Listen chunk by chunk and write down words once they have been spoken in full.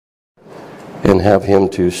and have him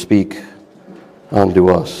to speak unto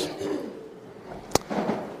us.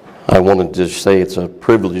 I wanted to say it's a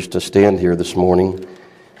privilege to stand here this morning,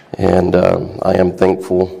 and I am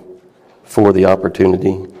thankful for the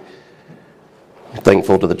opportunity. I'm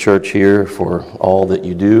thankful to the church here for all that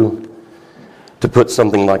you do to put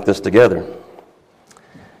something like this together.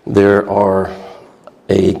 There are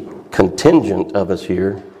a contingent of us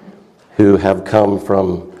here who have come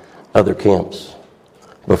from other camps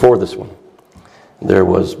before this one. There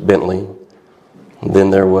was Bentley, then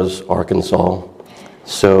there was Arkansas.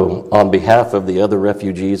 So on behalf of the other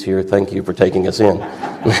refugees here, thank you for taking us in.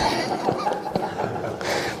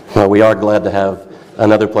 Well, we are glad to have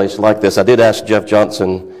another place like this. I did ask Jeff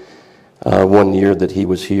Johnson one year that he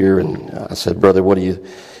was here, and I said, "Brother, what do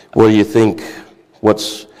you think?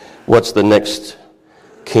 What's the next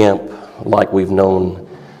camp like we've known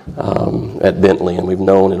at Bentley and we've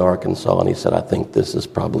known in Arkansas?" And he said, "I think this is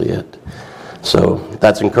probably it." So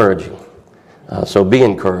that's encouraging. So be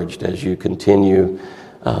encouraged as you continue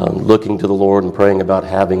looking to the Lord and praying about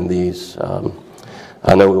having these.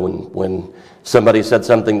 I know when somebody said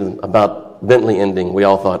something about Bentley ending, we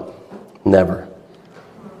all thought, never.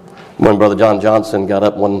 When Brother John Johnson got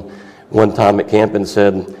up one time at camp and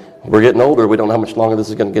said, "We're getting older, we don't know how much longer this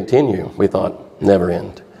is going to continue," we thought, never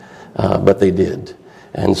end. But they did.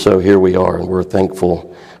 And so here we are, and we're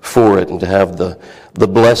thankful for it and to have the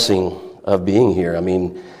blessing of being here. I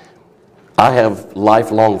mean, I have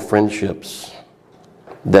lifelong friendships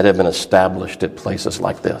that have been established at places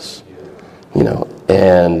like this,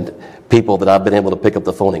 and people that I've been able to pick up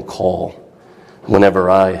the phone and call whenever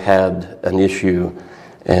I had an issue,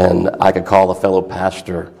 and I could call a fellow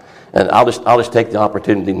pastor. And I'll just take the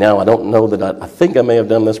opportunity now. I don't know that I think I may have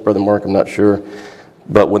done this, Brother Mark, I'm not sure.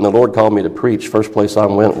 But when the Lord called me to preach, first place I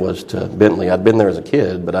went was to Bentley. I'd been there as a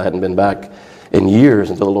kid, but I hadn't been back in years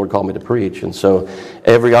until the Lord called me to preach. And so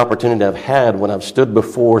every opportunity I've had when I've stood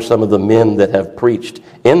before some of the men that have preached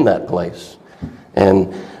in that place,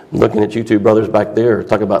 and looking at you two brothers back there,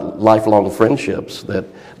 talk about lifelong friendships that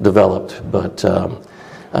developed. But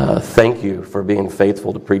thank you for being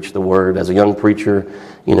faithful to preach the word. As a young preacher,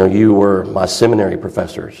 you were my seminary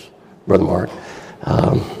professors, Brother Mark.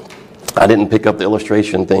 I didn't pick up the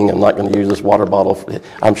illustration thing. I'm not going to use this water bottle.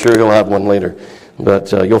 I'm sure you'll have one later,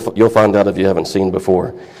 but you'll find out if you haven't seen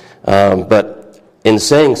before. But in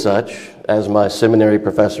saying such, as my seminary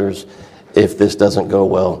professors, if this doesn't go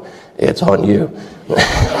well, it's on you.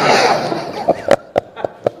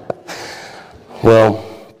 Well,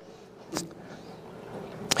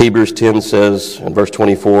 Hebrews 10 says in verse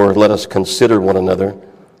 24, "Let us consider one another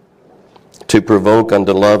to provoke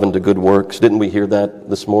unto love and to good works." Didn't we hear that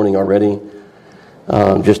this morning already?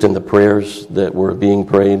 Just in the prayers that were being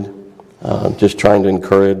prayed. Just trying to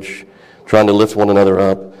encourage, trying to lift one another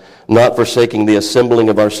up. Not forsaking the assembling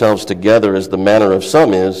of ourselves together as the manner of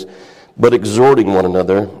some is, but exhorting one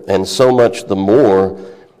another, and so much the more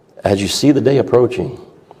as you see the day approaching.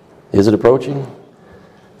 Is it approaching?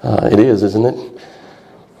 It is, isn't it?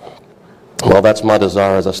 Well, that's my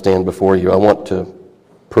desire as I stand before you. I want to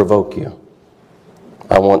provoke you.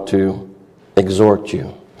 I want to exhort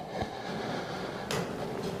you.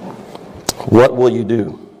 What will you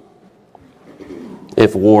do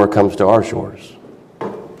if war comes to our shores?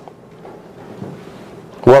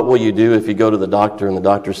 What will you do if you go to the doctor and the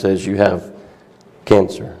doctor says you have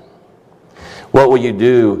cancer? What will you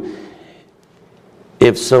do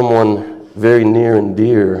if someone very near and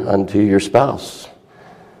dear unto your spouse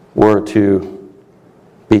were to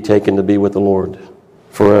be taken to be with the Lord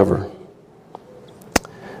forever?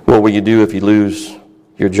 What will you do if you lose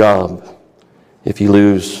your job? If you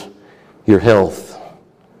lose your health?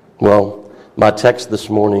 Well, my text this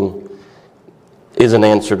morning is an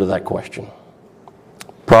answer to that question.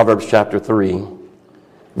 Proverbs chapter 3,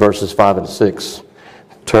 verses 5 and 6.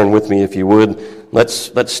 Turn with me if you would.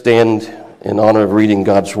 Let's stand in honor of reading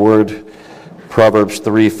God's Word. Proverbs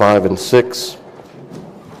 3, 5 and 6.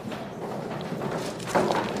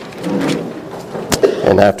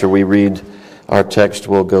 And after we read our text,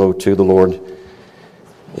 we'll go to the Lord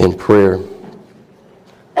in prayer.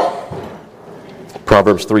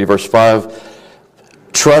 Proverbs 3, verse 5.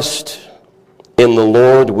 "Trust in the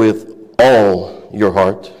Lord with all your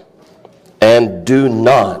heart, and do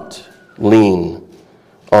not lean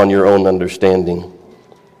on your own understanding.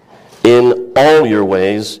 In all your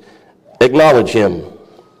ways acknowledge him,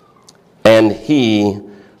 and he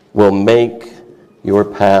will make your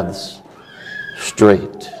paths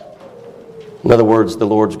straight." In other words, the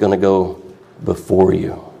Lord's going to go before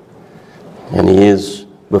you. And he is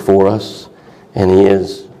before us, and he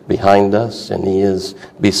is behind us, and He is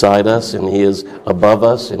beside us, and He is above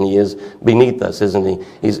us, and He is beneath us, isn't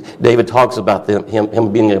He? David talks about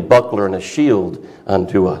him being a buckler and a shield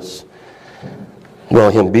unto us.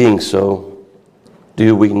 Well, Him being so,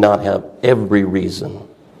 do we not have every reason?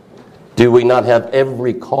 Do we not have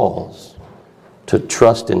every cause to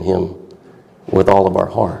trust in Him with all of our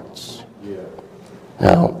hearts? Yeah.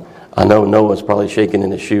 Now, I know Noah's probably shaking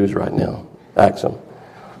in his shoes right now. Ask him.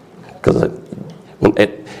 Because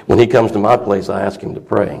when he comes to my place, I ask him to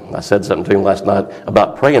pray. I said something to him last night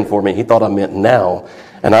about praying for me. He thought I meant now,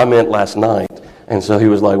 and I meant last night. And so he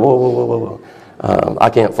was like, whoa, whoa, whoa, whoa, whoa. I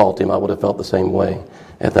can't fault him. I would have felt the same way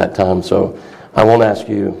at that time. So I won't ask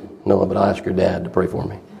you, Noah, but I'll ask your dad to pray for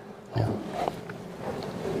me. Yeah.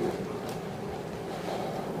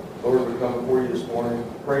 Lord, we come before you this morning,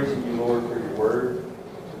 praising you, Lord, for your word,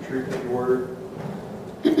 the truth of your word.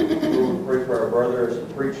 Lord, we pray for our brother as he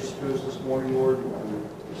preaches to us this morning, Lord.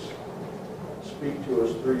 Speak to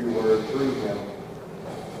us through your word, through him.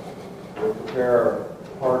 Lord, prepare our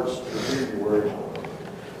hearts to hear your word.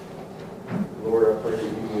 Lord, I pray that you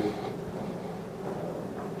would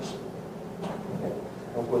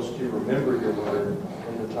help us to remember your word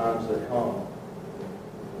in the times that come.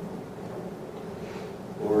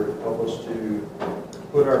 Lord, help us to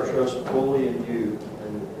put our trust fully in you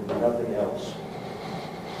and nothing else.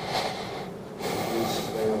 In Jesus'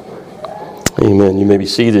 name I pray. Amen. You may be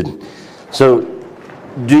seated. So,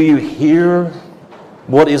 do you hear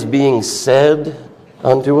what is being said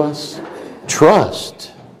unto us?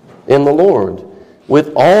 Trust in the Lord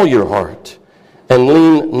with all your heart, and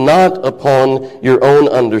lean not upon your own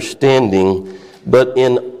understanding, but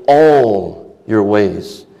in all your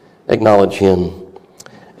ways acknowledge Him,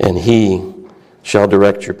 and He shall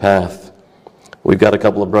direct your path. We've got a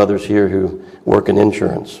couple of brothers here who work in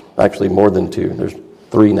insurance. Actually, more than two. There's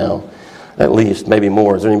three now, at least, maybe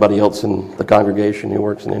more. Is there anybody else in the congregation who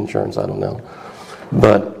works in insurance? I don't know.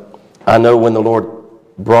 But I know when the Lord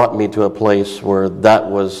brought me to a place where that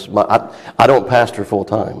was I don't pastor full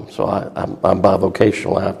time, so I'm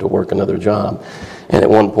bivocational. I have to work another job. And at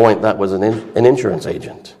one point, that was an insurance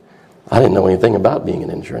agent. I didn't know anything about being an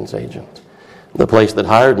insurance agent. The place that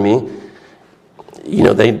hired me, you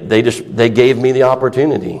know, they gave me the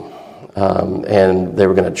opportunity, and they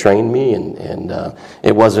were going to train me, and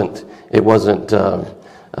it wasn't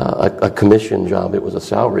a commission job. It was a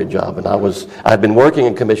salary job, and I'd been working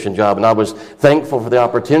a commission job, and I was thankful for the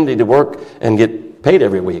opportunity to work and get paid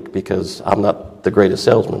every week, because I'm not the greatest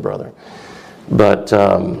salesman, brother. But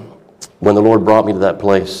when the Lord brought me to that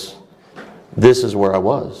place, this is where I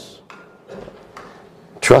was.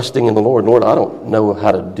 Trusting in the Lord. Lord, I don't know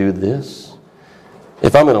how to do this.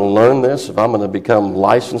 If I'm going to learn this, if I'm going to become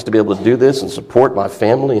licensed to be able to do this and support my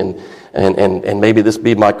family, and maybe this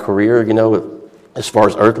be my career, you know, as far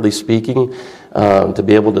as earthly speaking, to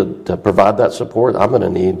be able to provide that support, I'm going to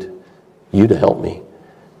need you to help me,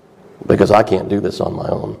 because I can't do this on my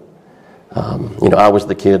own. You know, I was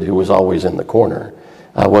the kid who was always in the corner.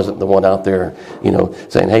 I wasn't the one out there, you know,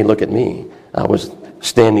 saying, hey, look at me. I was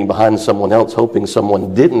standing behind someone else, hoping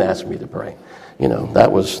someone didn't ask me to pray. You know,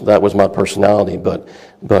 that was my personality. But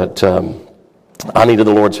I needed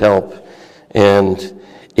the Lord's help. And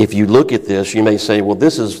if you look at this, you may say, well,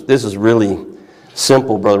 this is really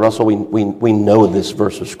simple, Brother Russell. We know this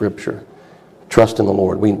verse of Scripture. Trust in the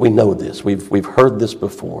Lord. We know this. We've heard this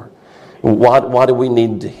before. Why do we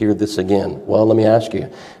need to hear this again? Well, let me ask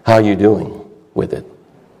you, how are you doing with it?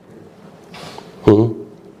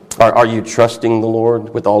 Are you trusting the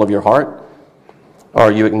Lord with all of your heart?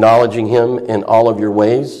 Are you acknowledging Him in all of your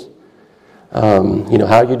ways? You know,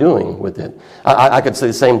 how are you doing with it? I could say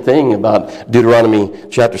the same thing about Deuteronomy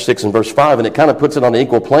chapter 6 and verse 5, and it kind of puts it on an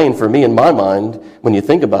equal plane for me in my mind when you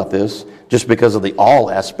think about this, just because of the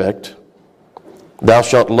all aspect. Thou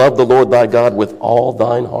shalt love the Lord thy God with all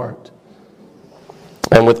thine heart,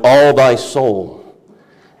 and with all thy soul,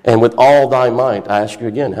 and with all thy might. I ask you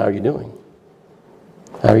again, how are you doing?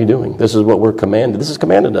 How are you doing? This is what we're commanded. This is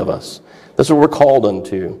commanded of us. This is what we're called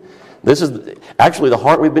unto. This is actually the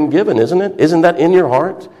heart we've been given, isn't it? Isn't that in your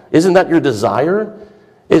heart? Isn't that your desire?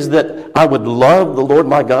 Is that I would love the Lord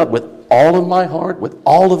my God with all of my heart, with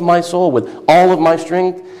all of my soul, with all of my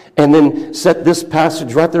strength, and then set this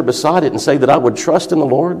passage right there beside it and say that I would trust in the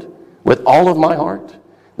Lord with all of my heart,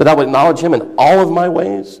 that I would acknowledge Him in all of my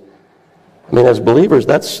ways? I mean, as believers,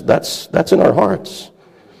 that's in our hearts.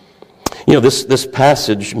 You know, this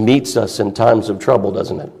passage meets us in times of trouble,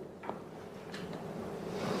 doesn't it?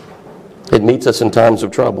 It meets us in times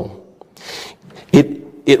of trouble.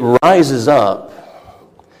 It rises up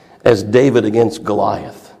as David against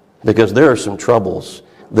Goliath, because there are some troubles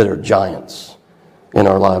that are giants. in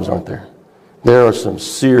our lives, aren't there? There are some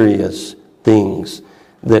serious things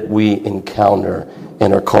that we encounter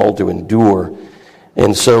and are called to endure.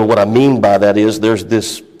 And so what I mean by that is there's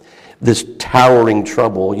this towering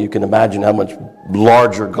trouble. You can imagine how much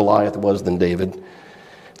larger Goliath was than David,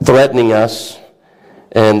 threatening us.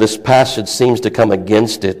 And this passage seems to come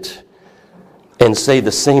against it and say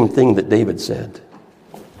the same thing that David said.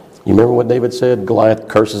 You remember what David said? Goliath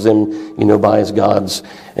curses him, by his gods.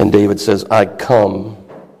 And David says, I come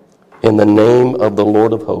in the name of the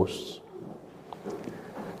Lord of hosts,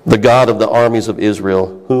 the God of the armies of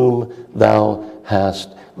Israel, whom thou hast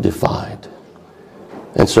defied.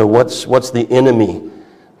 And so what's the enemy,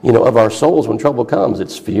 of our souls when trouble comes?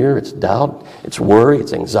 It's fear, it's doubt, it's worry,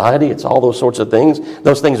 it's anxiety, it's all those sorts of things.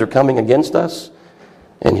 Those things are coming against us.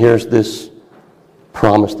 And here's this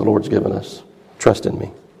promise the Lord's given us. Trust in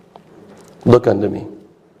me. Look unto me.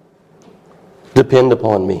 Depend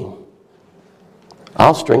upon me.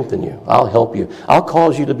 I'll strengthen you. I'll help you. I'll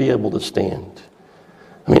cause you to be able to stand.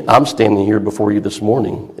 I'm standing here before you this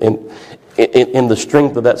morning in the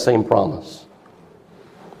strength of that same promise.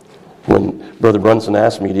 When Brother Brunson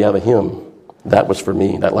asked me, do you have a hymn? That was for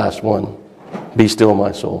me, that last one. Be still,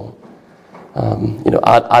 my soul.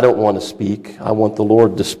 I don't want to speak. I want the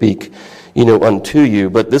Lord to speak, unto you.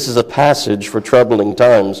 But this is a passage for troubling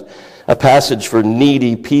times, a passage for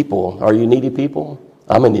needy people. Are you needy people?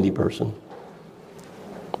 I'm a needy person.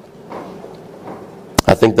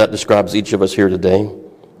 I think that describes each of us here today.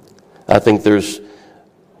 I think there's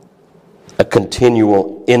a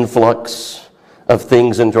continual influx of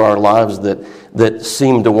things into our lives that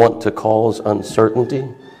seem to want to cause uncertainty.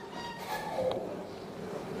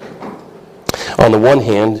 On the one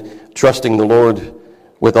hand, trusting the Lord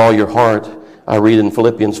with all your heart, I read in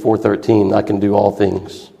Philippians 4:13, I can do all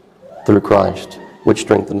things through Christ, which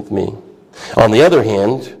strengtheneth me. On the other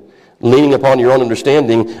hand, leaning upon your own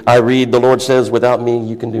understanding, I read the Lord says, without me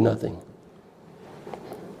you can do nothing.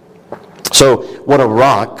 So what a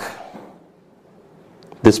rock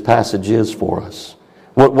this passage is for us.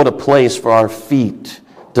 What a place for our feet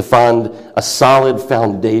to find a solid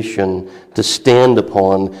foundation to stand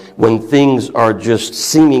upon when things are just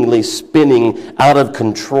seemingly spinning out of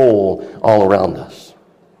control all around us.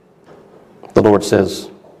 The Lord says,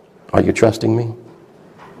 are you trusting me?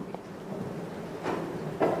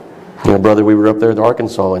 Brother, we were up there in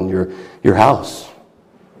Arkansas and your house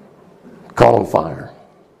caught on fire.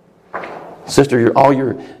 Sister, all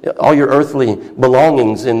your earthly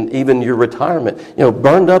belongings and even your retirement,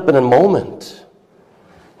 burned up in a moment.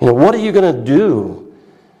 What are you going to do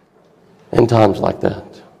in times like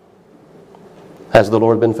that? Has the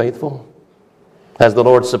Lord been faithful? Has the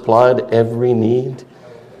Lord supplied every need?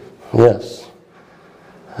 Yes.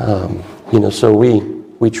 So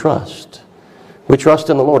we trust. We trust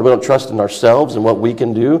in the Lord. We don't trust in ourselves and what we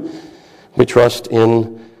can do. We trust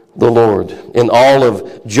in the Lord. In all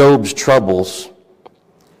of Job's troubles,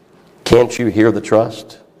 can't you hear the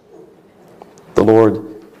trust? The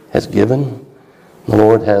Lord has given. The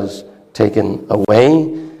Lord has taken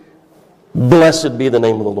away. Blessed be the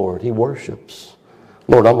name of the Lord. He worships.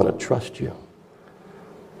 Lord, I'm going to trust you.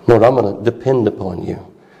 Lord, I'm going to depend upon you.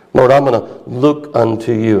 Lord, I'm going to look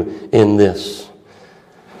unto you in this.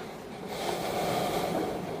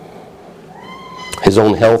 His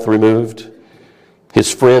own health removed.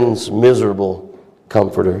 His friends miserable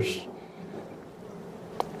comforters.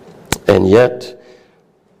 And yet,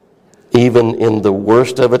 even in the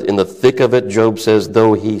worst of it, in the thick of it, Job says,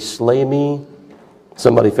 though he slay me,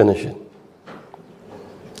 somebody finish it.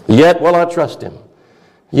 Yet will I trust him.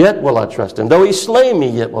 Yet will I trust him. Though he slay me,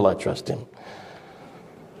 yet will I trust him.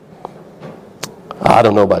 I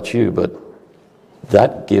don't know about you, but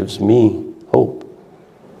that gives me hope.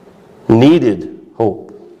 Needed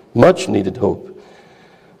hope. Much needed hope.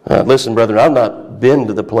 Listen, brethren, I've not been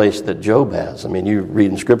to the place that Job has. You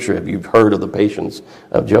read in Scripture, you've heard of the patience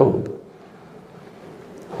of Job.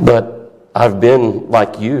 But I've been,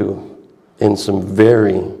 like you, in some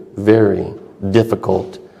very, very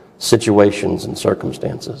difficult situations and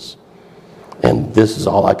circumstances. And this is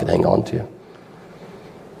all I could hang on to.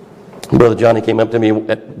 Brother Johnny came up to me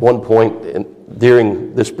at one point and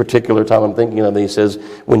during this particular time I'm thinking of it, he says,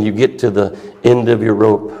 when you get to the end of your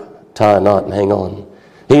rope, tie a knot and hang on.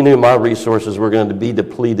 He knew my resources were going to be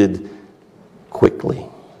depleted quickly.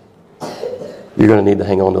 You're going to need to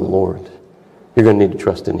hang on to the Lord. You're going to need to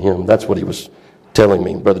trust in Him. That's what he was telling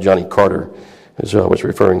me. Brother Johnny Carter is who I was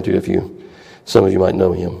referring to, some of you might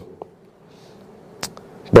know him.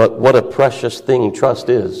 But what a precious thing trust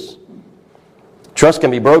is. Trust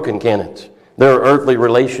can be broken, can it? There are earthly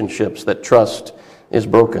relationships that trust is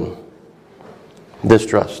broken. This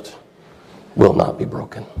trust will not be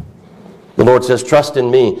broken. The Lord says, trust in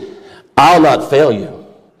me. I'll not fail you.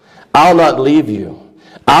 I'll not leave you.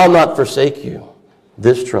 I'll not forsake you.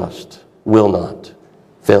 This trust will not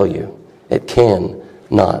fail you. It can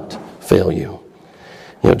not fail you.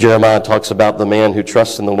 You know, Jeremiah talks about the man who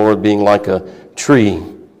trusts in the Lord being like a tree.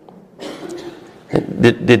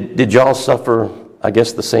 Did y'all suffer, I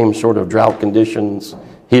guess, the same sort of drought conditions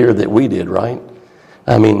here that we did, right?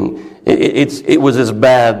 I mean, it was as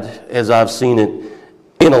bad as I've seen it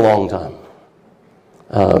in a long time.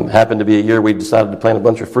 Happened to be a year we decided to plant a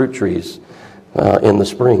bunch of fruit trees in the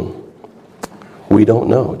spring. We don't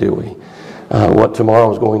know, do we, what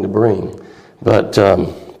tomorrow is going to bring. But,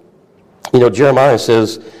 Jeremiah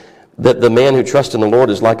says that the man who trusts in the Lord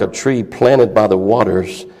is like a tree planted by the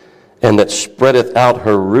waters, and that spreadeth out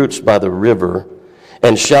her roots by the river,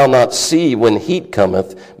 and shall not see when heat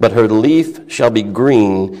cometh, but her leaf shall be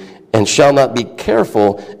green, and shall not be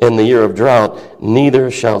careful in the year of drought, neither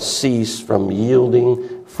shall cease from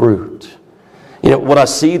yielding fruit. You know, what I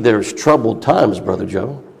see there's troubled times, Brother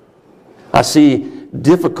Joe. I see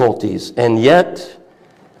difficulties, and yet,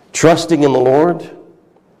 trusting in the Lord,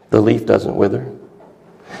 the leaf doesn't wither.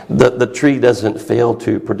 The tree doesn't fail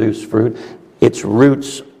to produce fruit. Its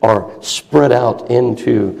roots are spread out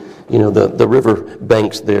into, the river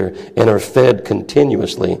banks there and are fed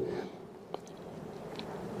continuously.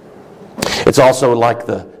 It's also like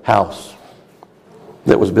the house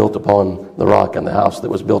that was built upon the rock and the house that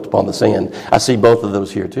was built upon the sand. I see both of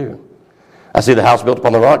those here too. I see the house built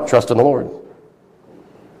upon the rock, trust in the Lord.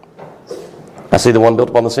 I see the one built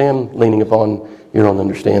upon the sand, leaning upon your own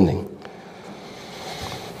understanding.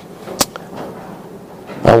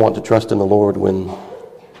 I want to trust in the Lord when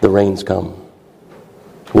the rains come,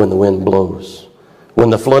 when the wind blows, when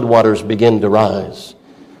the floodwaters begin to rise.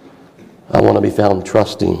 I want to be found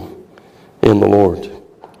trusting in the Lord.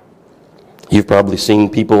 You've probably seen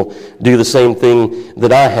people do the same thing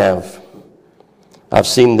that I have. I've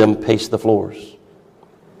seen them pace the floors.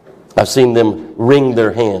 I've seen them wring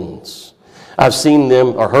their hands. I've seen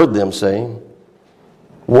them or heard them say,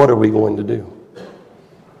 "What are we going to do?"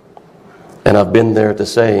 And I've been there to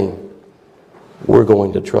say, we're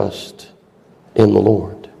going to trust in the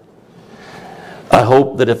Lord. I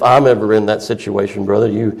hope that if I'm ever in that situation, brother,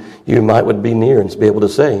 you would be near and be able to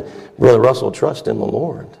say, Brother Russell, trust in the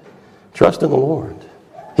Lord. Trust in the Lord.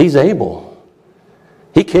 He's able.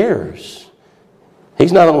 He cares.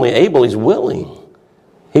 He's not only able, he's willing.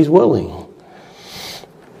 He's willing.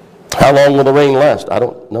 How long will the rain last? I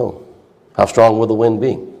don't know. How strong will the wind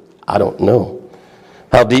be? I don't know.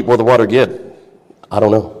 How deep will the water get? I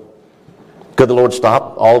don't know. Could the Lord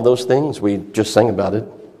stop all of those things? We just sang about it.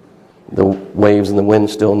 The waves and the wind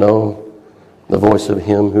still know the voice of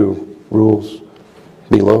him who rules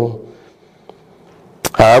below.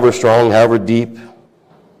 However strong, however deep,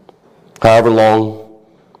 however long,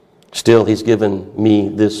 still he's given me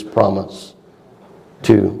this promise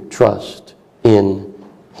to trust in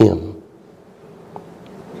him.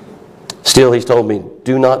 Still, he's told me,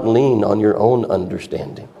 do not lean on your own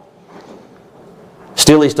understanding.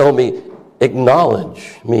 Still, he's told me,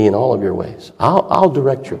 acknowledge me in all of your ways. I'll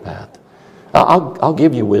direct your path. I'll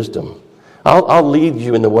give you wisdom. I'll lead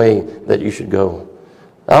you in the way that you should go.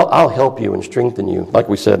 I'll help you and strengthen you, like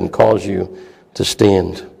we said, and cause you to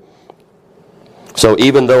stand. So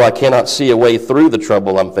even though I cannot see a way through the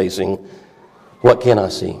trouble I'm facing, what can I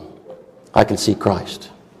see? I can see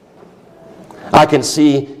Christ. I can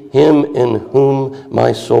see him in whom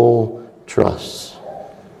my soul trusts.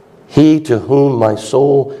 He to whom my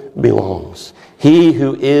soul belongs. He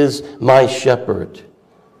who is my shepherd.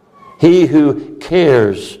 He who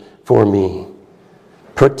cares for me,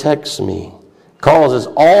 protects me, causes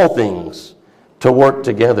all things to work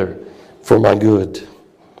together for my good.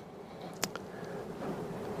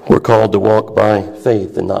 We're called to walk by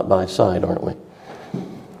faith and not by sight, aren't we?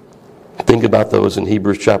 Think about those in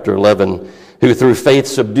Hebrews chapter 11, who through faith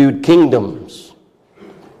subdued kingdoms,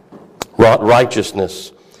 wrought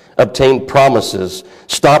righteousness, obtained promises,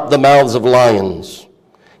 stopped the mouths of lions,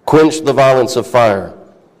 quenched the violence of fire.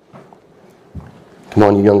 Come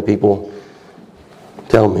on, you young people,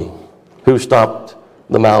 tell me, who stopped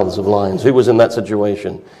the mouths of lions? Who was in that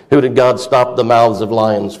situation? Who did God stop the mouths of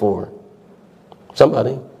lions for?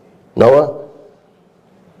 Somebody. Noah?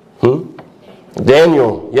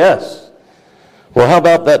 Daniel, yes. Well, how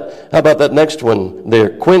about that next one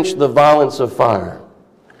there? Quench the violence of fire.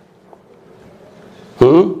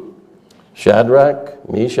 Shadrach,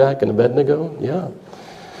 Meshach, and Abednego?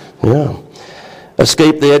 Yeah.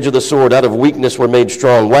 Escape the edge of the sword. Out of weakness were made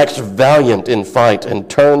strong. Waxed valiant in fight and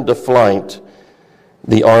turned to flight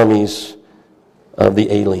the armies of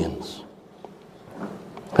the aliens.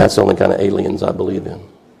 That's the only kind of aliens I believe in.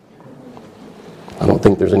 I don't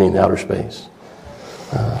think there's any in outer space.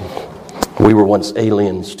 We were once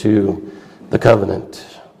aliens to the covenant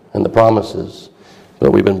and the promises,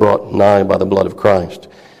 but we've been brought nigh by the blood of Christ.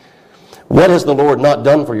 What has the Lord not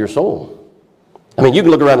done for your soul? I mean, you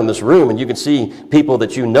can look around in this room and you can see people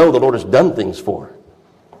that you know the Lord has done things for.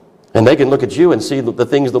 And they can look at you and see the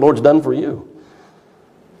things the Lord's done for you.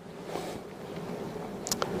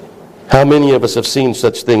 How many of us have seen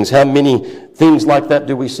such things? How many things like that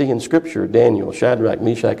do we see in Scripture? Daniel, Shadrach,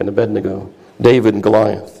 Meshach, and Abednego, David and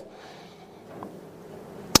Goliath.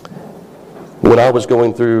 When I was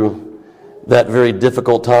going through that very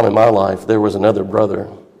difficult time in my life, there was another brother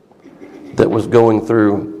that was going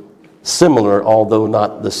through similar, although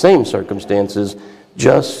not the same circumstances,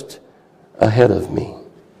 just ahead of me.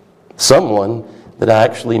 Someone that I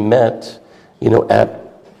actually met, at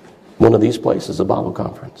one of these places, a Bible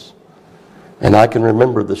conference. And I can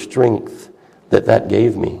remember the strength that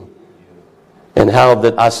gave me. And how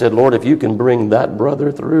that I said, Lord, if you can bring that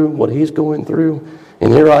brother through what he's going through,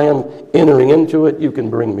 and here I am entering into it, you can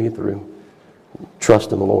bring me through.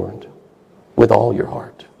 Trust in the Lord with all your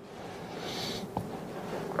heart.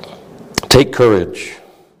 Take courage.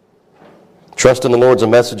 Trust in the Lord's a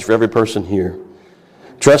message for every person here.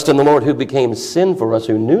 Trust in the Lord who became sin for us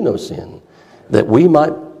who knew no sin, that we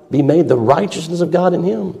might be made the righteousness of God in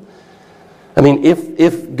him. I mean,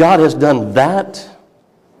 if God has done that,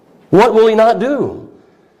 what will he not do?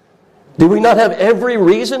 Do we not have every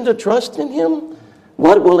reason to trust in him?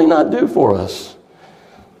 What will he not do for us?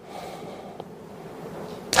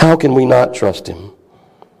 How can we not trust him?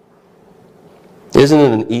 Isn't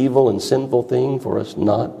it an evil and sinful thing for us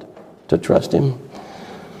not to trust him?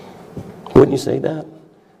 Wouldn't you say that?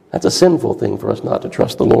 That's a sinful thing for us not to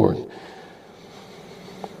trust the Lord.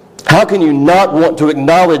 How can you not want to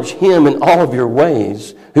acknowledge him in all of your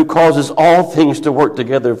ways, who causes all things to work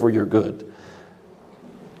together for your good?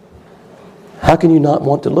 How can you not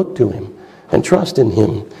want to look to him and trust in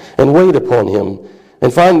him and wait upon him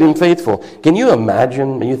and find him faithful? Can you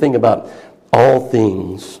imagine, when you think about all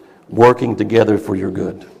things working together for your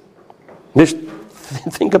good? Just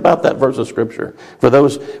think about that verse of Scripture. For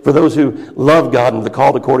those who love God and the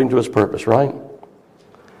called according to his purpose, right?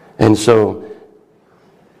 And so,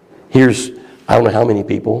 I don't know how many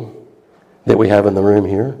people that we have in the room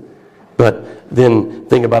here, but then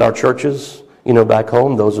think about our churches, back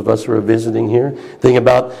home, those of us who are visiting here. Think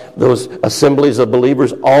about those assemblies of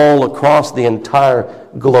believers all across the entire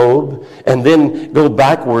globe, and then go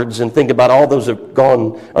backwards and think about all those who have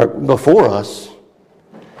gone before us,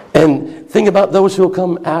 and think about those who will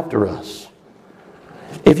come after us.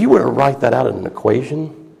 If you were to write that out in an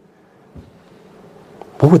equation,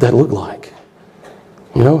 what would that look like?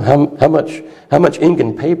 How much ink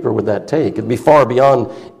and paper would that take? It'd be far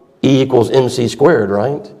beyond E equals MC squared,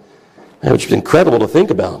 right? Which is incredible to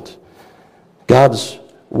think about. God's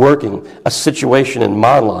working a situation in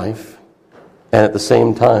my life, and at the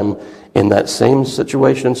same time, in that same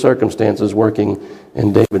situation and circumstances, working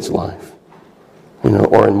in David's life,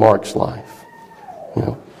 or in Mark's life.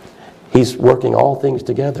 He's working all things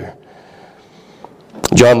together.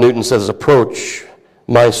 John Newton says, "Approach,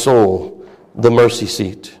 my soul, the mercy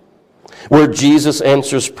seat, where Jesus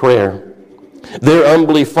answers prayer. There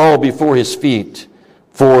humbly fall before his feet,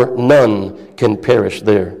 for none can perish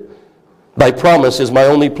there. Thy promise is my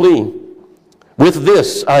only plea. With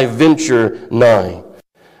this I venture nigh.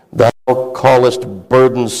 Thou callest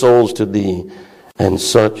burdened souls to thee, and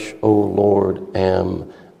such, O Lord,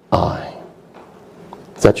 am I."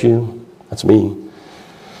 Is that you? That's me.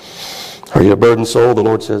 Are you a burdened soul? The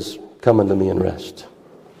Lord says, "Come unto me and rest."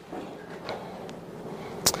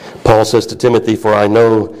 Paul says to Timothy, "For I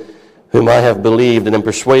know whom I have believed, and am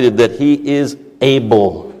persuaded that he is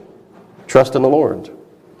able." Trust in the Lord.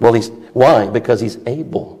 Well, why? Because he's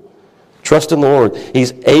able. Trust in the Lord.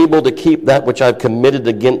 He's able to keep that which I've committed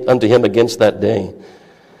unto him against that day.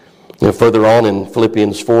 Further on in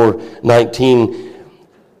Philippians 4:19,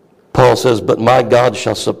 Paul says, "But my God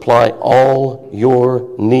shall supply all your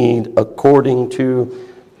need according to,"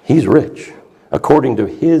 he's rich, "according to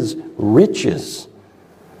his riches."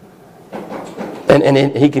 And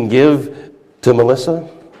he can give to Melissa,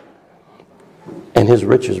 and his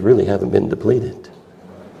riches really haven't been depleted.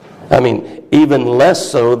 I mean, even less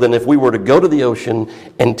so than if we were to go to the ocean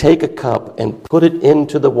and take a cup and put it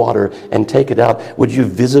into the water and take it out. Would you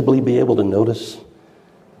visibly be able to notice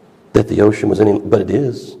that the ocean was any? But it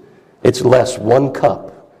is. It's less one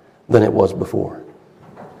cup than it was before.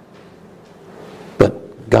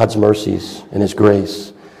 But God's mercies and his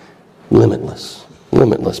grace, limitless,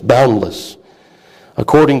 boundless.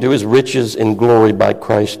 according to his riches in glory by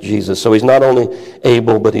Christ Jesus. So he's not only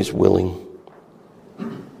able, but he's willing.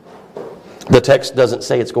 The text doesn't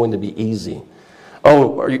say it's going to be easy.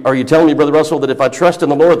 Oh, are you telling me, Brother Russell, that if I trust in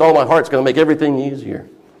the Lord with all my heart, it's going to make everything easier?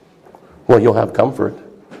 Well, you'll have comfort.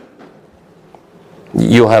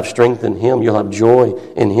 You'll have strength in him. You'll have joy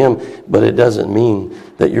in him. But it doesn't mean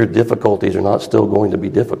that your difficulties are not still going to be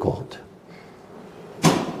difficult.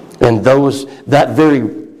 And that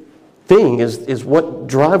very thing is what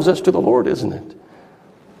drives us to the Lord, isn't it?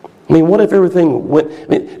 I mean, what if everything went... I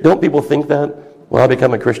mean, don't people think that? Well, I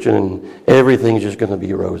become a Christian and everything's just going to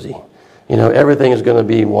be rosy. Everything is going to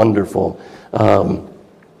be wonderful. What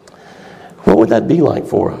would that be like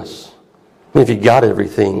for us? I mean, if you got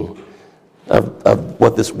everything of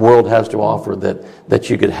what this world has to offer that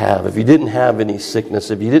you could have. If you didn't have any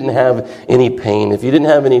sickness, if you didn't have any pain, if you didn't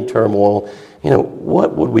have any turmoil,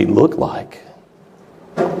 what would we look like?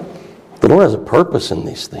 The Lord has a purpose in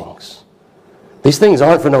these things. These things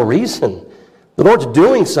aren't for no reason. The Lord's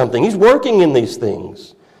doing something. He's working in these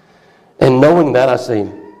things. And knowing that, I say,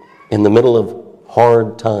 in the middle of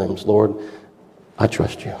hard times, Lord, I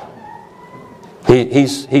trust you.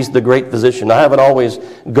 He's the great physician. I haven't always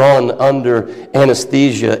gone under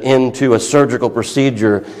anesthesia into a surgical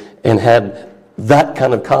procedure and had that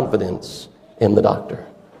kind of confidence in the doctor.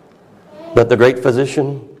 But the great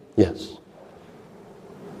physician, yes.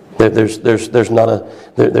 There's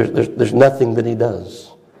nothing that he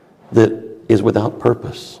does that is without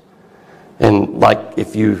purpose. And like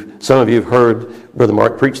some of you have heard Brother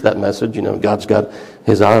Mark preach that message, God's got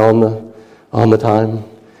his eye on the time.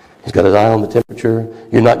 He's got his eye on the temperature.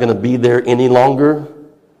 You're not going to be there any longer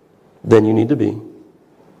than you need to be.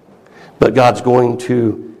 But God's going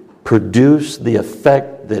to produce the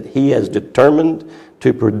effect that he has determined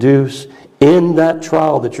to produce in that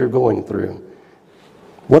trial that you're going through.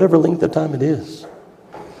 Whatever length of time it is.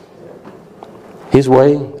 His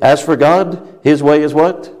way. As for God, his way is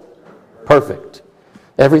what? Perfect.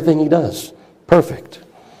 Everything he does, perfect.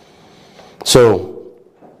 So,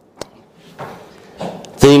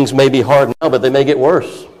 things may be hard now, but they may get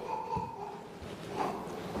worse.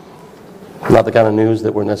 Not the kind of news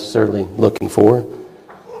that we're necessarily looking for.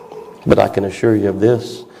 But I can assure you of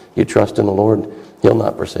this. You trust in the Lord, he'll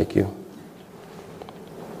not forsake you.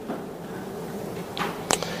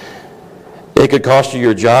 It could cost you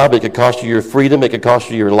your job. It could cost you your freedom. It could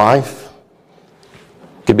cost you your life.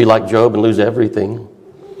 It could be like Job and lose everything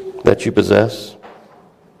that you possess.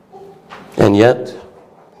 And yet,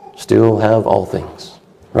 still have all things.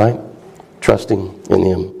 Right? Trusting in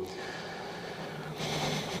him.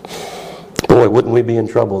 Boy, wouldn't we be in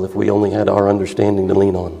trouble if we only had our understanding to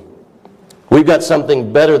lean on. We've got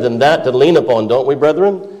something better than that to lean upon, don't we,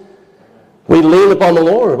 brethren? We lean upon the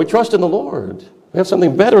Lord. We trust in the Lord. We have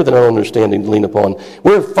something better than our understanding to lean upon.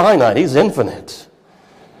 We're finite. He's infinite.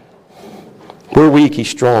 We're weak. He's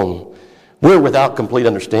strong. We're without complete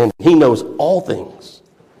understanding. He knows all things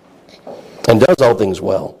and does all things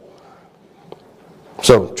well.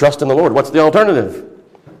 So, trust in the Lord. What's the alternative?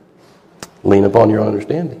 Lean upon your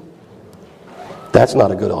understanding. That's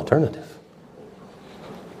not a good alternative.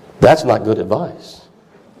 That's not good advice,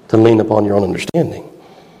 to lean upon your own understanding.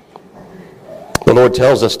 The Lord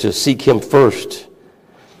tells us to seek him first.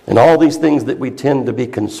 And all these things that we tend to be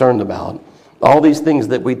concerned about, all these things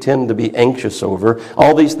that we tend to be anxious over,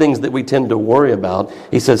 all these things that we tend to worry about,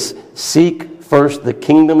 he says, seek first the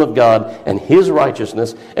kingdom of God and his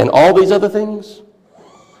righteousness, and all these other things,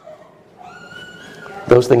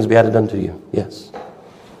 those things be added unto you. Yes.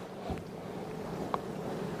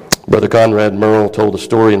 Brother Conrad Merle told a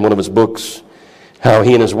story in one of his books how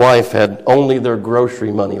he and his wife had only their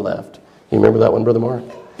grocery money left. You remember that one, Brother Mark?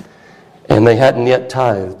 And they hadn't yet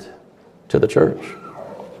tithed to the church.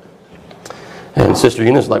 And Sister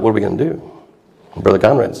Eunice was like, what are we going to do? And Brother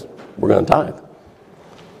Conrad's, we're going to tithe.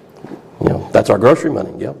 That's our grocery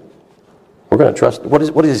money. Yep. We're going to trust. What is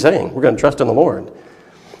he saying? We're going to trust in the Lord.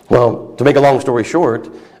 Well, to make a long story short,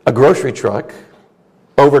 a grocery truck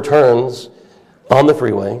overturns on the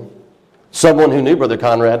freeway. Someone who knew Brother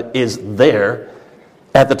Conrad is there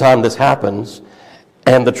at the time this happens.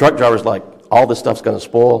 And the truck driver's like, all this stuff's going to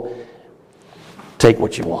spoil. Take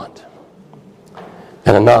what you want.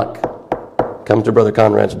 And a knock comes to Brother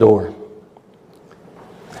Conrad's door.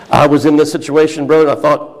 I was in this situation, brother. I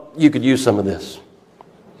thought you could use some of this.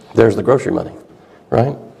 There's the grocery money,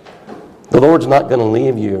 right? The Lord's not going to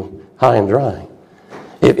leave you high and dry.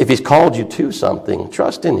 If he's called you to something,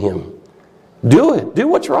 trust in him. Do it. Do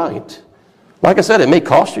what's right. Like I said, it may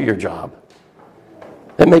cost you your job.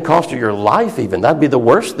 It may cost you your life even. That'd be the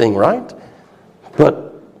worst thing, right?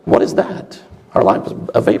 But what is that? Our life is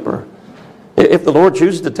a vapor. If the Lord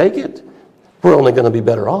chooses to take it, we're only going to be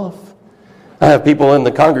better off. I have people in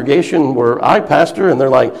the congregation where I pastor, and they're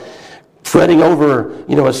like fretting over,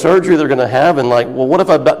 a surgery they're going to have, and like, well, what if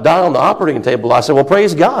I die on the operating table? I said, well,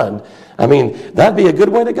 praise God. I mean, that'd be a good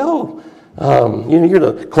way to go. You're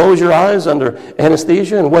going to close your eyes under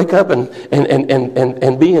anesthesia and wake up and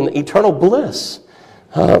be in eternal bliss,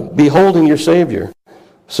 beholding your Savior.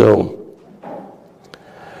 So,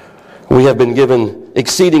 we have been given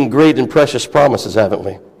exceeding great and precious promises, haven't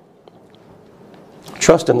we?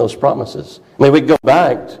 Trust in those promises. I mean, we go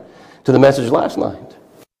back to the message last night.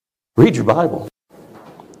 Read your Bible.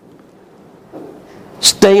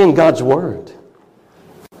 Stay in God's Word.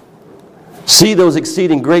 See those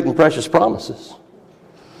exceeding great and precious promises.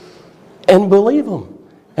 And believe them.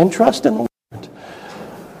 And trust in the Lord.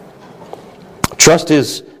 Trust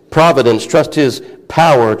His providence. Trust His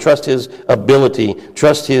power. Trust His ability.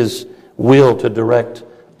 Trust His will to direct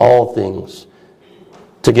all things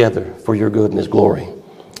together for your good and His glory.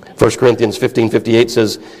 1 Corinthians 15:58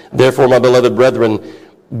 says, therefore, my beloved brethren,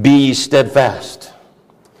 be steadfast,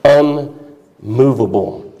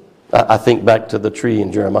 unmovable. I think back to the tree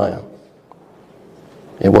in Jeremiah.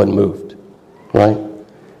 It wasn't moved, right?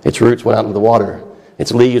 Its roots went out into the water.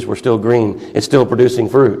 Its leaves were still green. It's still producing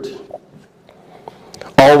fruit.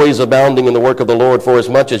 Always abounding in the work of the Lord, for as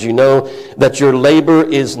much as you know that your labor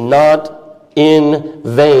is not in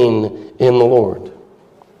vain in the Lord.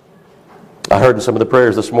 I heard in some of the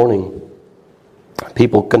prayers this morning,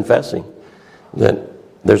 people confessing that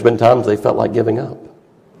there's been times they felt like giving up.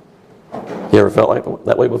 You ever felt like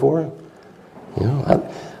that way before?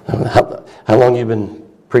 How long you been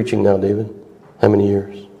preaching now, David? How many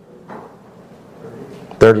years?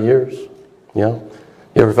 30 years? Yeah?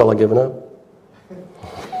 You ever felt like giving up?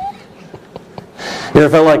 You ever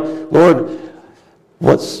felt like, Lord,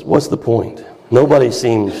 what's the point? Nobody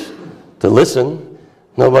seems to listen.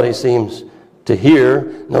 Nobody seems to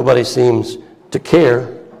hear. Nobody seems to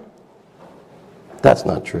care. That's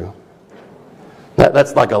not true.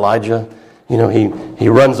 That's like Elijah. He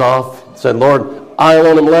runs off, said, Lord, I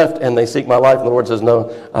alone am left, and they seek my life. And the Lord says,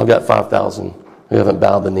 no, I've got 5,000 who haven't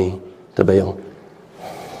bowed the knee to Baal.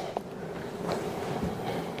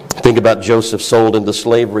 Think about Joseph sold into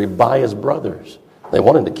slavery by his brothers. They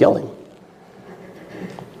wanted to kill him.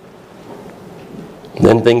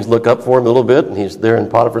 Then things look up for him a little bit, and he's there in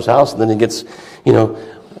Potiphar's house, and then he gets,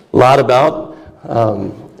 lied about,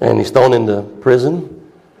 and he's thrown into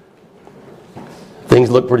prison. Things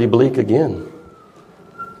look pretty bleak again.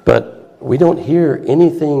 But we don't hear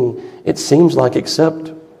anything, it seems like,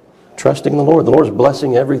 except trusting the Lord. The Lord's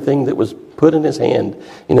blessing everything that was put in his hand.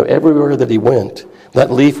 Everywhere that he went,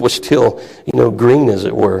 that leaf was still, green, as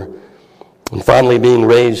it were. And finally being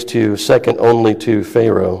raised to second only to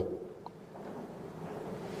Pharaoh.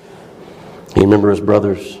 You remember his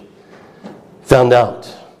brothers found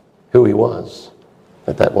out who he was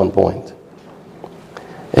at that one point.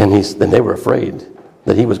 And they were afraid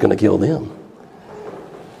that he was going to kill them.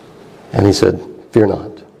 And he said, fear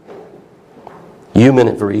not. You meant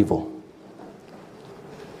it for evil,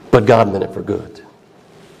 but God meant it for good.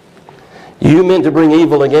 You meant to bring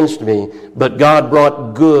evil against me, but God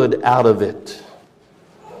brought good out of it.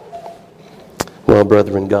 Well,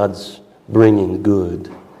 brethren, God's bringing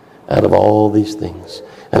good out of all these things.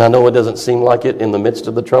 And I know it doesn't seem like it in the midst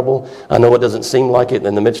of the trouble. I know it doesn't seem like it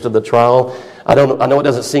in the midst of the trial. I know it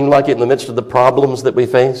doesn't seem like it in the midst of the problems that we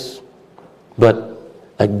face. But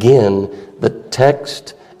again, the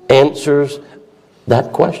text answers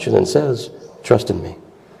that question and says, trust in me.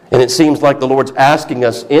 And it seems like the Lord's asking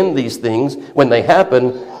us in these things, when they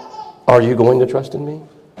happen, are you going to trust in me?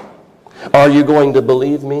 Are you going to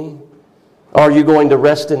believe me? Are you going to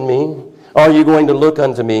rest in me? Are you going to look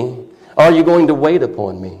unto me? Are you going to wait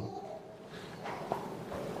upon me?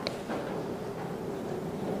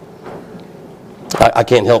 I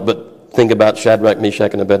can't help but think about Shadrach,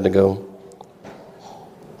 Meshach, and Abednego.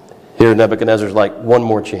 Here Nebuchadnezzar's like, one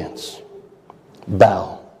more chance.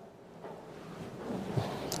 Bow.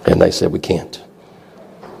 And they said, we can't.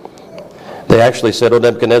 They actually said, O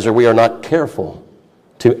Nebuchadnezzar, we are not careful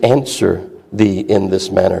to answer thee in this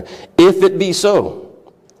manner. If it be so,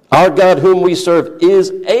 our God whom we serve is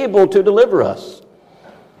able to deliver us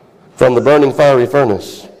from the burning fiery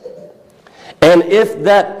furnace. And if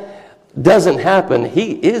that doesn't happen,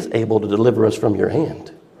 he is able to deliver us from your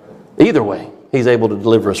hand. Either way, he's able to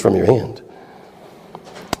deliver us from your hand.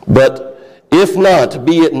 But if not,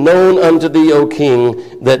 be it known unto thee, O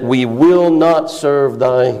king, that we will not serve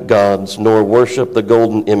thy gods, nor worship the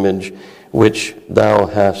golden image which thou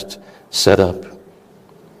hast set up.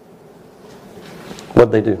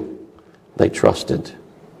 What did they do? They trusted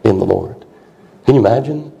in the Lord. Can you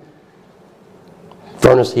imagine?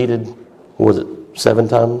 Furnace heated, what was it, 7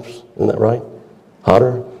 times? Isn't that right?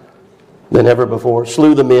 Hotter than ever before.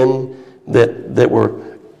 Slew the men that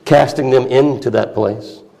were casting them into that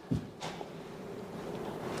place.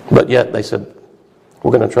 But yet they said,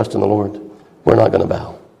 we're going to trust in the Lord. We're not going to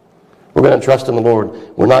bow. We're going to trust in the Lord.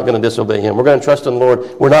 We're not going to disobey Him. We're going to trust in the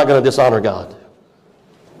Lord. We're not going to dishonor God.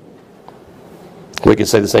 We could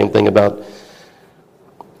say the same thing about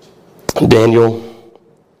Daniel,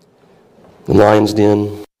 the lion's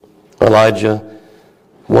den, Elijah,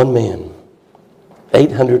 one man,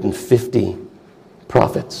 850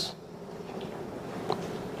 prophets.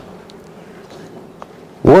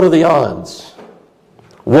 What are the odds?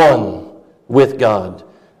 One with God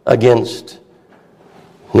against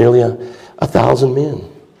nearly 1,000 men,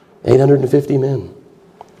 850 men.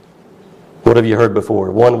 What have you heard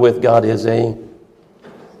before? One with God is a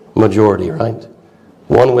majority, right?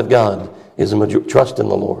 One with God is a majority. Trust in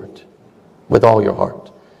the Lord with all your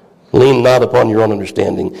heart. Lean not upon your own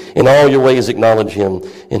understanding. In all your ways acknowledge Him,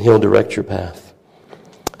 and He'll direct your path.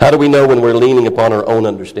 How do we know when we're leaning upon our own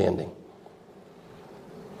understanding?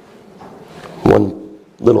 One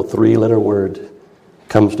little 3-letter word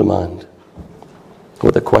comes to mind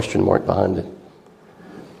with a question mark behind it.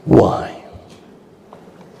 Why?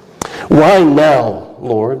 Why now,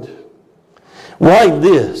 Lord? Why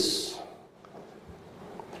this?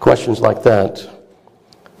 Questions like that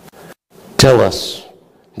tell us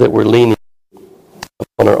that we're leaning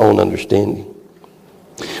on our own understanding.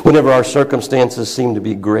 Whenever our circumstances seem to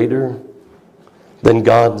be greater than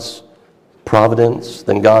God's providence,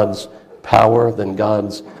 than God's power, than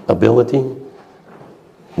God's ability,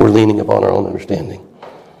 we're leaning upon our own understanding.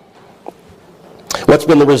 What's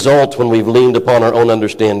been the result when we've leaned upon our own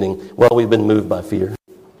understanding? Well, we've been moved by fear.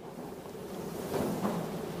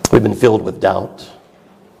 We've been filled with doubt,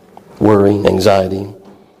 worry, anxiety.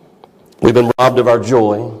 We've been robbed of our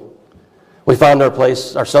joy. We find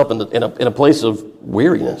ourselves in a place of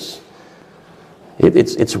weariness.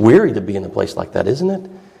 It's weary to be in a place like that, isn't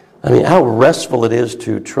it? I mean, how restful it is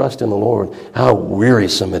to trust in the Lord. How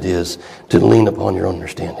wearisome it is to lean upon your own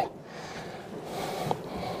understanding.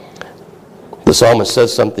 The psalmist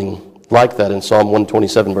says something like that in Psalm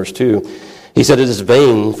 127, verse 2. He said, it is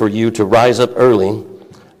vain for you to rise up early,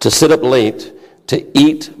 to sit up late, to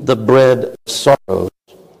eat the bread of sorrows.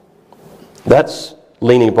 That's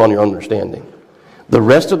leaning upon your own understanding. The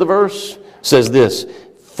rest of the verse says this,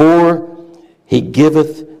 for He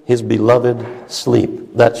giveth His beloved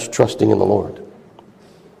sleep. That's trusting in the Lord.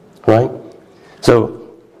 Right?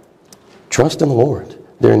 So, trust in the Lord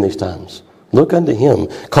during these times. Look unto Him.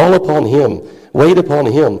 Call upon Him. Wait upon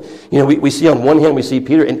Him. You know, we see on one hand, we see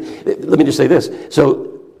Peter, and let me just say this.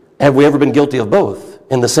 So, have we ever been guilty of both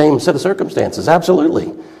in the same set of circumstances?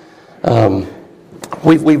 Absolutely.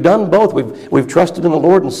 We've done both. We've trusted in the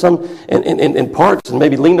Lord in parts, and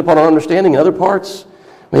maybe leaned upon our understanding in other parts.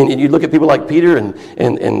 I mean, you look at people like Peter,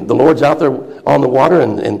 and the Lord's out there on the water,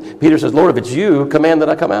 and Peter says, Lord, if it's you, command that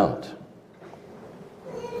I come out.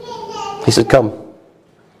 He said, come.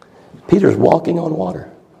 Peter's walking on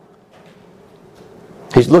water.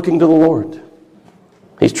 He's looking to the Lord.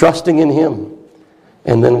 He's trusting in Him.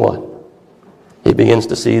 And then what? He begins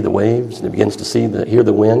to see the waves, and he begins to hear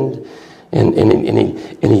the wind, and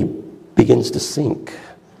he begins to sink.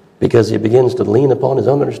 Because he begins to lean upon his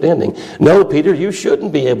own understanding. No, Peter, you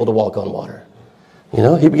shouldn't be able to walk on water. You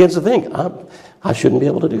know, he begins to think, I shouldn't be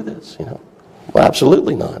able to do this. You know, well,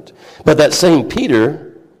 absolutely not. But that same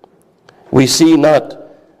Peter, we see not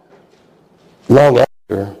long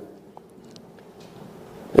after.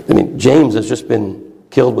 I mean, James has just been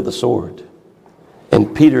killed with a sword,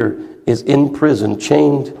 and Peter is in prison,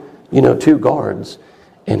 chained, to guards,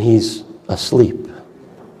 and he's asleep.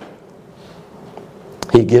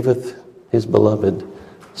 He giveth His beloved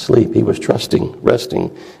sleep. He was trusting,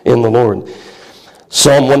 resting in the Lord.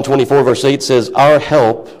 Psalm 124 verse 8 says, our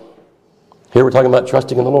help, here we're talking about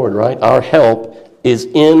trusting in the Lord, right? Our help is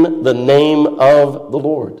in the name of the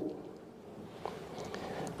Lord,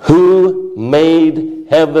 who made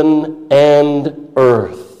heaven and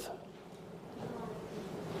earth.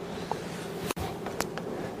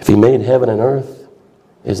 If He made heaven and earth,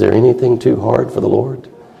 is there anything too hard for the Lord?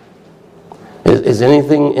 Is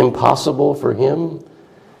anything impossible for Him?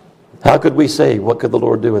 How could we say, what could the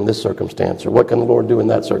Lord do in this circumstance? Or what can the Lord do in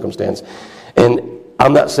that circumstance? And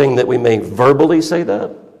I'm not saying that we may verbally say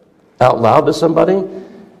that out loud to somebody,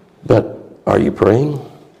 but are you praying?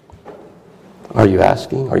 Are you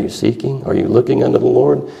asking? Are you seeking? Are you looking unto the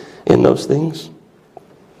Lord in those things?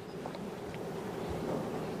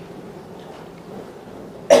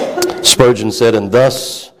 Spurgeon said, and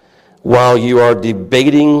thus while you are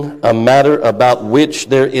debating a matter about which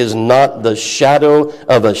there is not the shadow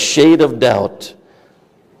of a shade of doubt,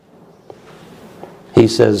 he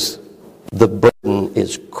says, the burden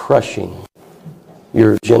is crushing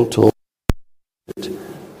your gentle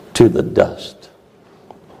to the dust.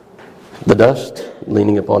 The dust,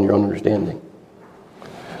 leaning upon your own understanding.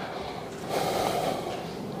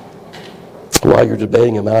 While you're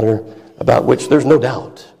debating a matter about which there's no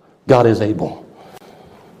doubt God is able.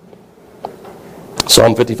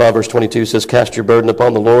 Psalm 55 verse 22 says, cast your burden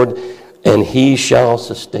upon the Lord, and he shall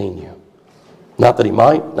sustain you. Not that he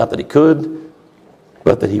might, not that he could,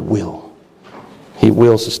 but that he will. He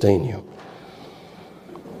will sustain you.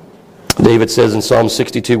 David says in Psalm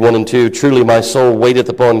 62, 1 and 2, truly my soul waiteth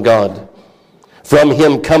upon God. From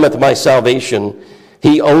him cometh my salvation.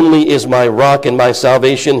 He only is my rock and my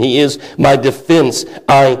salvation. He is my defense.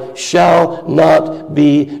 I shall not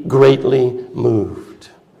be greatly moved.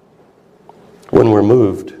 When we're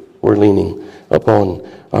moved, we're leaning upon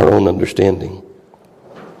our own understanding.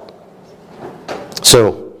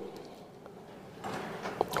 So,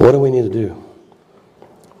 what do we need to do?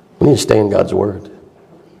 We need to stay in God's Word.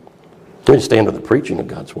 We need to stay under the preaching of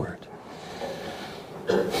God's Word.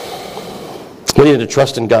 We need to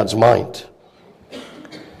trust in God's might.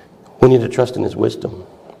 We need to trust in His wisdom.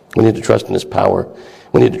 We need to trust in His power.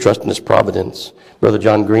 We need to trust in His providence. Brother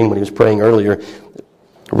John Green, when he was praying earlier,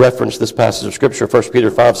 referenced this passage of Scripture, 1 Peter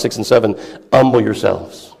 5, 6, and 7. Humble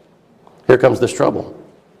yourselves. Here comes this trouble.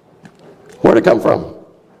 Where did it come from?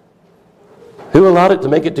 Who allowed it to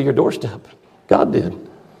make it to your doorstep? God did.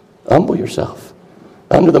 Humble yourself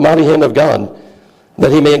under the mighty hand of God,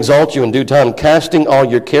 that He may exalt you in due time, casting all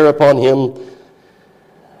your care upon Him.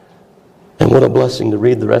 And what a blessing to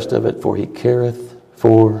read the rest of it, for He careth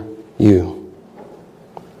for you.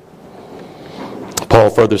 Paul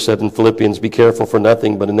further said in Philippians, be careful for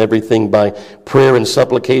nothing, but in everything by prayer and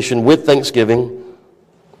supplication with thanksgiving.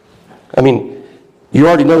 I mean, you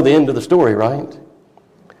already know the end of the story, right?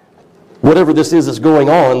 Whatever this is that's going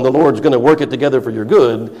on, the Lord's going to work it together for your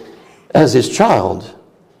good as His child.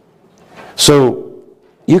 So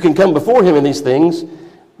you can come before Him in these things.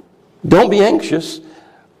 Don't be anxious.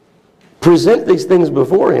 Present these things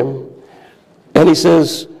before Him. And He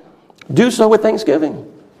says, do so with thanksgiving.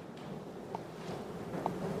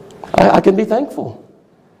 I can be thankful.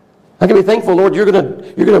 I can be thankful, Lord, you're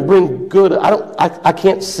gonna bring good. I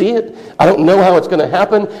can't see it. I don't know how it's going to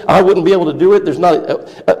happen. I wouldn't be able to do it. There's not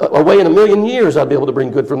a way in a million years I'd be able to bring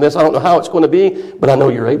good from this. I don't know how it's going to be, but I know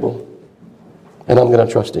you're able. And I'm going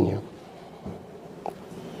to trust in you.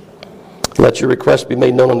 Let your request be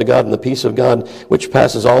made known unto God, and the peace of God, which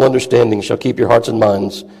passes all understanding, shall keep your hearts and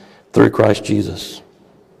minds through Christ Jesus.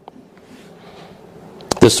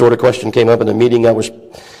 This sort of question came up in a meeting I was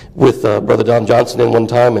with Brother Don Johnson in one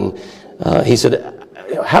time, and he said,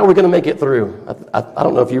 how are we going to make it through? I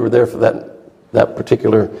don't know if you were there for that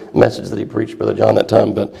particular message that he preached, Brother John, that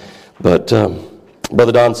time, but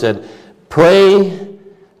Brother Don said, pray,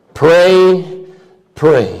 pray,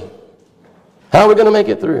 pray. How are we going to make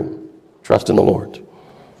it through? Trust in the Lord.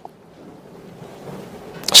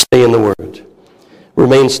 Stay in the Word.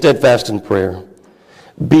 Remain steadfast in prayer.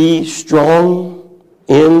 Be strong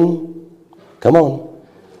in, come on,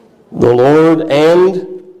 the Lord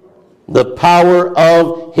and the power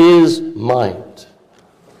of His might.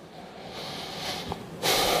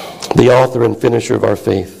 The author and finisher of our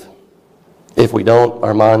faith. If we don't,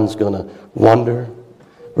 our mind's going to wander.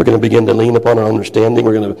 We're going to begin to lean upon our understanding.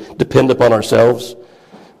 We're going to depend upon ourselves.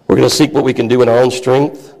 We're going to seek what we can do in our own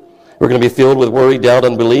strength. We're going to be filled with worry, doubt,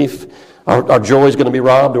 unbelief. Our joy is going to be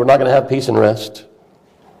robbed. We're not going to have peace and rest.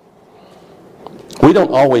 We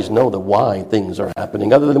don't always know the why things are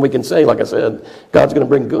happening, other than we can say, like I said, God's going to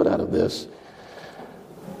bring good out of this.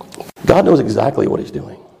 God knows exactly what He's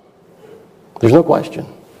doing. There's no question.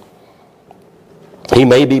 He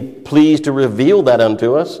may be pleased to reveal that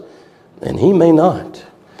unto us, and He may not.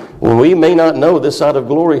 We may not know this side of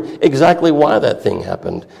glory exactly why that thing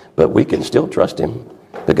happened, but we can still trust Him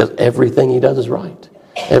because everything He does is right.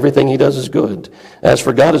 Everything He does is good. As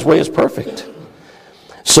for God, His way is perfect.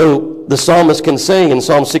 So the psalmist can say in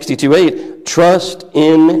Psalm 62:8, trust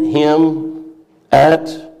in Him at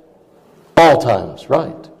all times,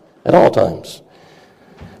 right? At all times.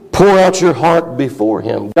 Pour out your heart before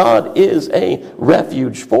Him. God is a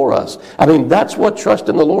refuge for us. I mean, that's what trust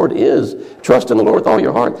in the Lord is. Trust in the Lord with all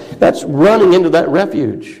your heart. That's running into that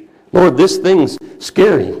refuge. Lord, this thing's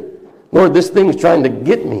scary. Lord, this thing's trying to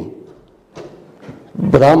get me.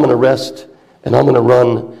 But I'm going to rest and I'm going to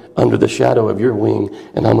run under the shadow of your wing,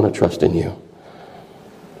 and I'm going to trust in you.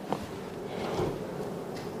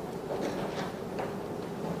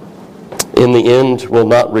 in the end, will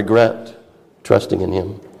not regret trusting in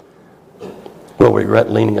Him. We'll regret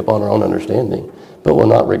leaning upon our own understanding, but will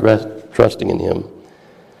not regret trusting in Him.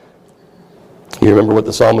 You remember what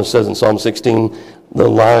the psalmist says in Psalm 16? The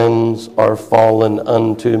lines are fallen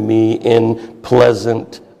unto me in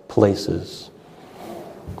pleasant places.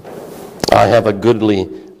 I have a goodly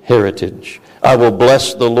heritage. I will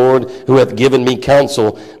bless the Lord who hath given me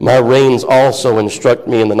counsel. My reins also instruct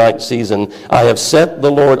me in the night season. I have set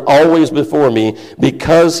the Lord always before me.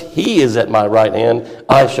 Because He is at my right hand,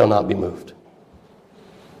 I shall not be moved.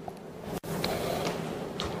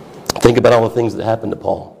 Think about all the things that happened to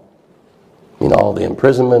Paul. You know, all the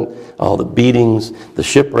imprisonment, all the beatings, the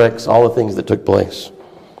shipwrecks, all the things that took place.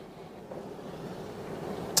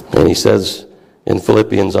 And he says in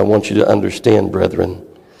Philippians, I want you to understand, brethren,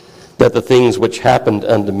 that the things which happened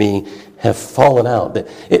unto me have fallen out.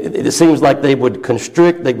 It seems like they would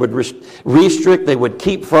constrict, they would restrict, they would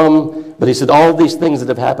keep from. But he said, all these things that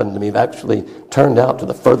have happened to me have actually turned out to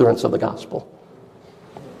the furtherance of the gospel.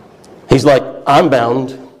 He's like, I'm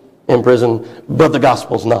bound in prison, but the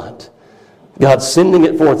gospel's not. God's sending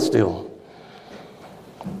it forth still.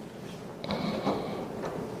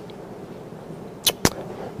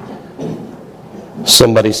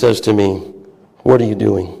 Somebody says to me, what are you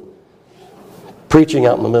doing? Preaching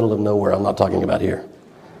out in the middle of nowhere. I'm not talking about here.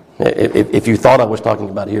 If you thought I was talking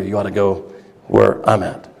about here, you ought to go where I'm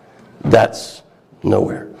at. That's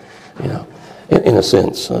nowhere. You know, in a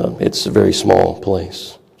sense, it's a very small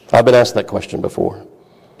place. I've been asked that question before.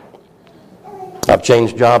 I've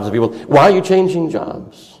changed jobs. And people, why are you changing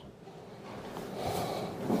jobs?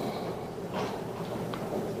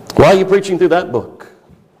 Why are you preaching through that book?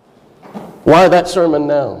 Why that sermon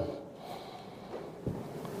now?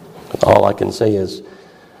 All I can say is,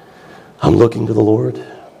 I'm looking to the Lord.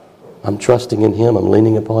 I'm trusting in Him. I'm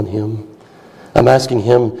leaning upon Him. I'm asking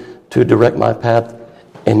Him to direct my path,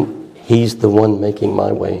 and He's the one making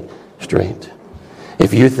my way straight.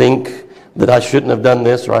 If you think that I shouldn't have done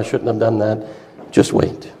this or I shouldn't have done that, just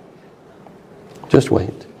wait. Just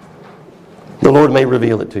wait. The Lord may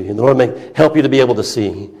reveal it to you. The Lord may help you to be able to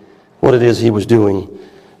see what it is He was doing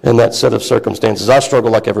in that set of circumstances. I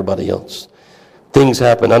struggle like everybody else. Things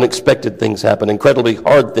happen, unexpected things happen, incredibly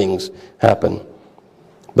hard things happen.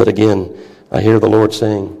 But again, I hear the Lord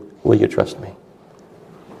saying, will you trust me?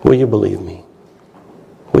 Will you believe me?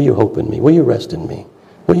 Will you hope in me? Will you rest in me?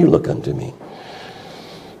 Will you look unto me?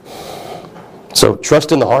 So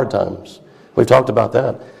trust in the hard times. We've talked about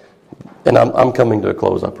that. And I'm coming to a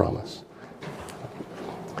close, I promise.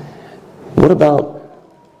 What about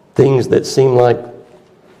things that seem like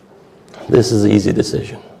this is an easy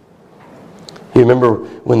decision? You remember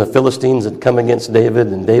when the Philistines had come against David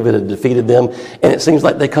and David had defeated them, and it seems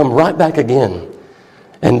like they come right back again.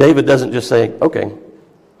 And David doesn't just say, okay,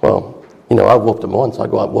 well, you know, I whooped them once, I'll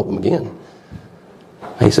go out and whoop them again.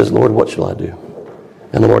 He says, Lord, what shall I do?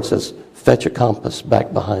 And the Lord says, fetch a compass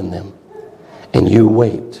back behind them, and you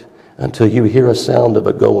wait until you hear a sound of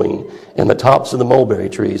a going in the tops of the mulberry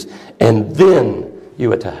trees, and then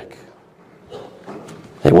you attack.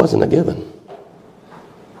 It wasn't a given.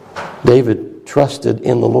 David trusted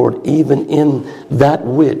in the Lord even in that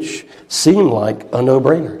which seemed like a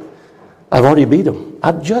no-brainer. I've already beat him.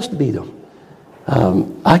 I've just beat him.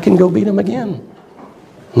 I can go beat him again.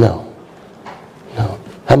 No.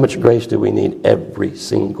 How much grace do we need every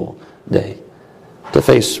single day to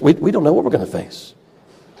face? We don't know what we're going to face.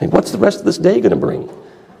 I mean, what's the rest of this day going to bring?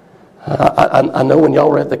 I know when y'all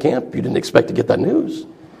were at the camp, you didn't expect to get that news.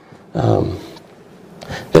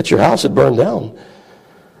 That your house had burned down.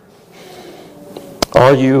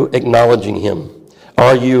 Are you acknowledging Him?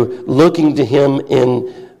 Are you looking to Him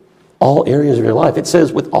in all areas of your life? It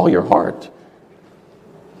says with all your heart.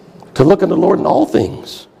 To look unto the Lord in all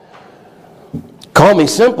things. Call me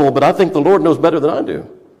simple, but I think the Lord knows better than I do.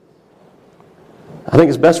 I think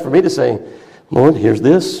it's best for me to say, Lord, here's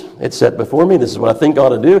this. It's set before me. This is what I think I ought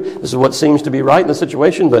to do. This is what seems to be right in the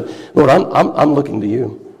situation. But Lord, I'm looking to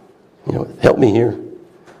you. You know, help me here.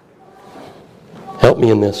 Help me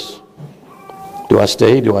in this. Do I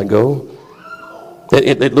stay? Do I go?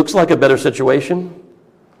 It looks like a better situation,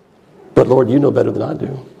 but Lord, you know better than I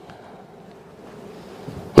do.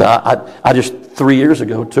 I just 3 years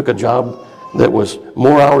ago took a job that was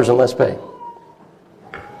more hours and less pay.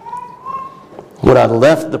 When I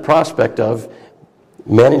left the prospect of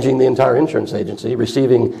managing the entire insurance agency,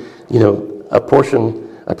 receiving, a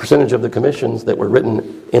percentage of the commissions that were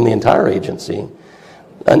written in the entire agency,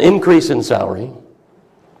 an increase in salary,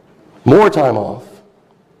 more time off.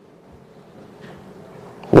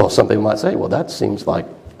 Well, somebody might say, well, that seems like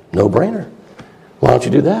no-brainer. Why don't you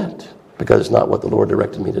do that? Because it's not what the Lord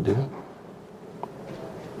directed me to do.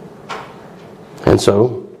 And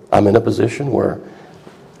so I'm in a position where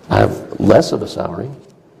I have less of a salary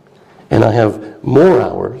and I have more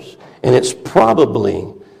hours, and it's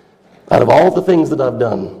probably, out of all the things that I've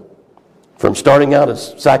done, from starting out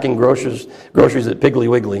as sacking groceries at Piggly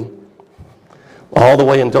Wiggly, all the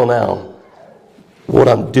way until now, what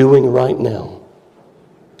I'm doing right now,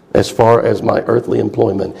 as far as my earthly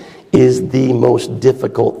employment, is the most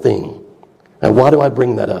difficult thing. And why do I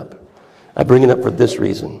bring that up? I bring it up for this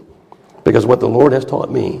reason. Because what the Lord has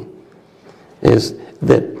taught me is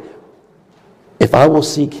that if I will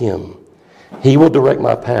seek Him, He will direct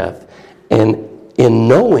my path. And in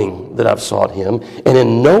knowing that I've sought Him, and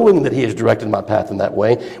in knowing that He has directed my path in that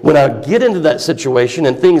way, when I get into that situation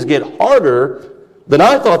and things get harder than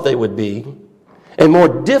I thought they would be, and more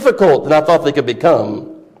difficult than I thought they could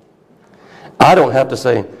become, I don't have to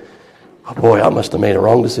say, oh boy, I must have made a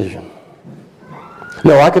wrong decision.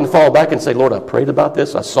 No, I can fall back and say, Lord, I prayed about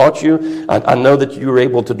this. I sought you. I know that you were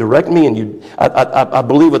able to direct me, and I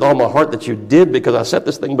believe with all my heart that you did, because I set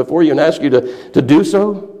this thing before you and asked you to do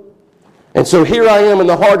so. And so here I am in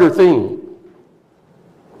the harder thing.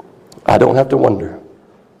 I don't have to wonder,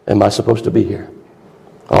 am I supposed to be here?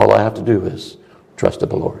 All I have to do is trust in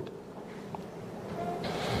the Lord.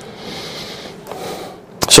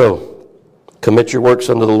 So, commit your works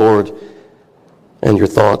unto the Lord, and your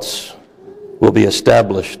thoughts will be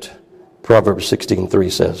established, Proverbs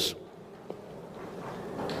 16:3 says.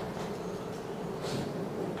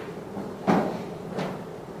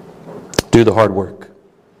 Do the hard work.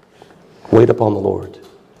 Wait upon the Lord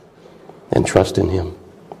and trust in Him.